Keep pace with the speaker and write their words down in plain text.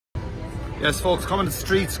Yes, folks, coming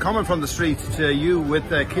from the streets to you with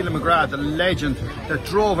Killian McGrath, the legend that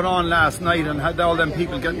drove it on last night and had all them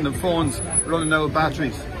people getting their phones running out of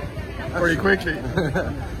batteries very quickly.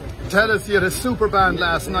 Tell us, you had a super band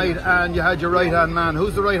last night and you had your right-hand man.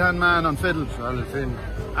 Who's the right-hand man on fiddle? Alan Finn.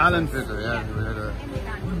 Alan Fiddler, yeah.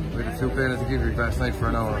 We had a few playing at the gig last night for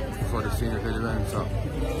an hour before the senior fiddle band, so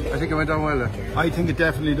I think it went on well. I think it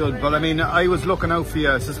definitely did, but I mean, I was looking out for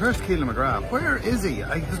you. I says, where's Killian McGrath? Where is he?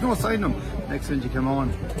 There's no sign of him. Next thing you came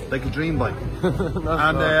on, like a dream bike.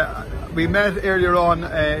 And we met earlier on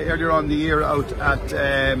the year out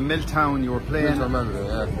at Milltown. You were playing.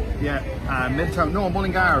 Milltown, yeah. Yeah, Milltown. No,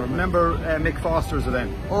 Mullingar. Remember Mick Foster's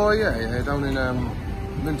event? Oh yeah, down in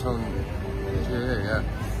Milltown. Yeah.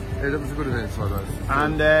 That was a good event for us.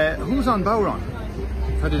 And who's on Bowron?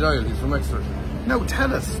 Paddy Doyle, he's from Exeter. Now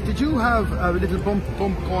tell us, did you have a little bump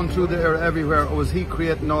going through there everywhere, or was he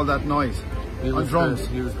creating all that noise on drums?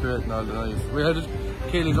 He was creating all the noise. We had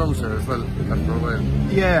Killian drums there as well after a while.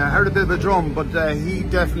 Yeah, I heard a bit of a drum, but he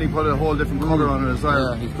definitely put a whole different colour on it as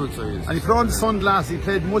well. Yeah, he's good, so he is. And he put on the sunglasses. He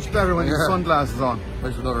played much better when he had sunglasses on.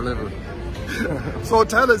 Makes another level. So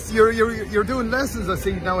tell us, you're doing lessons, I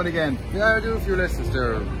see, now and again. Yeah, I do a few lessons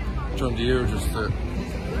there during the year, just for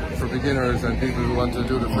beginners and people who want to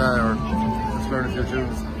do the play or just learn a few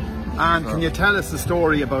tunes. And can you tell us the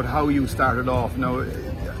story about how you started off? Now,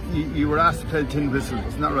 you were asked to play the tin whistle,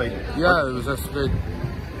 isn't that right? Yeah, I was asked to play.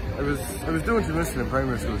 I was doing tin whistle in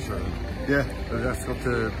primary school, sure. Yeah. I was asked to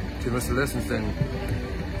go to tin whistle lessons then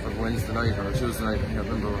for Wednesday night or Tuesday night. I can't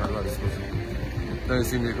remember what it was. But then I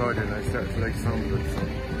seen the accordion and I started to like the sound of it.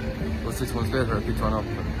 So about 6 months later, I picked one up.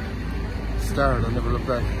 Started, I'll never look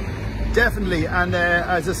back. Definitely, and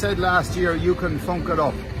as I said last year, you can funk it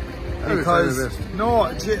up because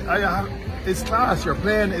it's class. Your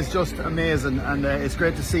playing is just amazing, and it's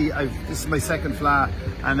great to see. This is my second flat,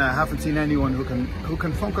 and I haven't seen anyone who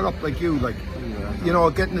can funk it up like you. Like, you know,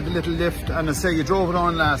 getting the little lift, and I say you drove it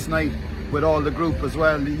on last night with all the group as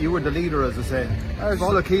well. You were the leader, as I say.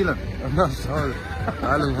 Follow Killian. I'm not sure.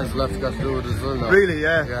 Alan has got to do it as well now. Really,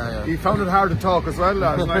 yeah. He found it hard to talk as well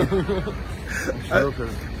last night.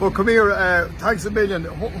 But come here, thanks a million.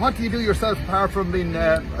 What do you do yourself apart from being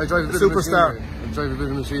a superstar? I drive a bit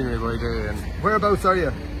of machinery by day. And whereabouts are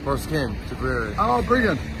you? First came to Prairie. Oh,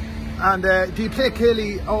 brilliant. And do you play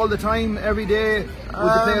Killy all the time, every day? Would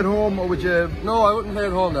you play at home or would you? No, I wouldn't play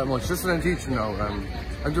at home that much, just that I'm teaching now.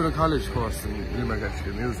 I'm doing a college course in Limerick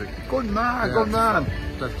actually, music. Good man, good man.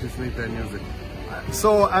 That keeps me playing music.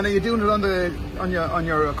 So, and are you doing it on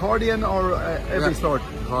your accordion or every sort?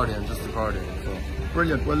 Accordion, just accordion. So.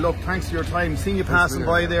 Brilliant. Well, look, thanks for your time. Seeing you passing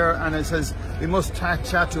by there, and it says we must chat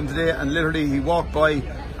to him today. And literally, he walked by,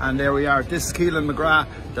 and there we are. This is Killian McGrath,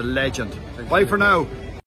 the legend. Bye for now.